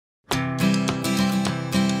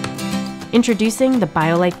Introducing the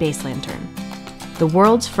BioLite BaseLantern, the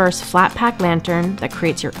world's first flat-pack lantern that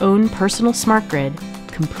creates your own personal smart grid,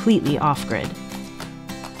 completely off-grid.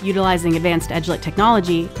 Utilizing advanced edge-lit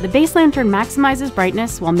technology, the BaseLantern maximizes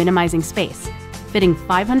brightness while minimizing space, fitting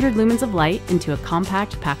 500 lumens of light into a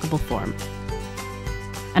compact, packable form.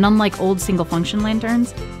 And unlike old single-function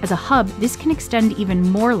lanterns, as a hub, this can extend even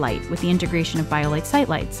more light with the integration of BioLite site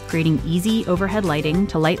lights, creating easy overhead lighting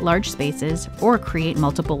to light large spaces or create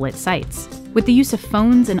multiple lit sites. With the use of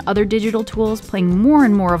phones and other digital tools playing more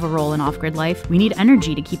and more of a role in off-grid life, we need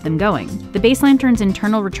energy to keep them going. The BaseLantern's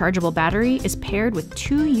internal rechargeable battery is paired with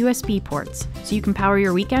 2 USB ports, so you can power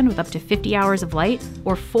your weekend with up to 50 hours of light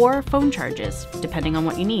or 4 phone charges, depending on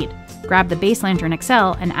what you need. Grab the BaseLantern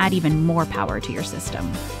XL and add even more power to your system.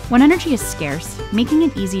 When energy is scarce, making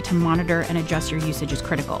it easy to monitor and adjust your usage is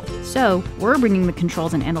critical. So we're bringing the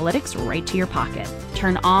controls and analytics right to your pocket.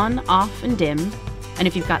 Turn on, off, and dim. And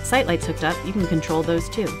if you've got site lights hooked up, you can control those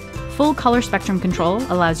too. Full color spectrum control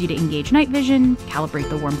allows you to engage night vision, calibrate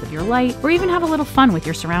the warmth of your light, or even have a little fun with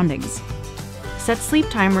your surroundings. Set sleep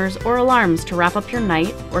timers or alarms to wrap up your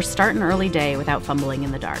night or start an early day without fumbling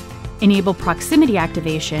in the dark. Enable proximity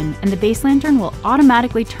activation, and the BaseLantern will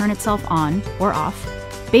automatically turn itself on or off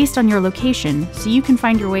based on your location so you can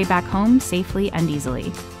find your way back home safely and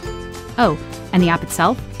easily. Oh, and the app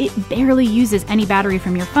itself? It barely uses any battery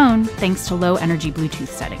from your phone thanks to low-energy Bluetooth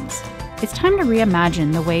settings. It's time to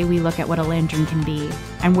reimagine the way we look at what a lantern can be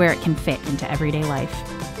and where it can fit into everyday life.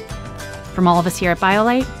 From all of us here at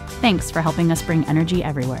BioLite, thanks for helping us bring energy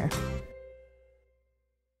everywhere.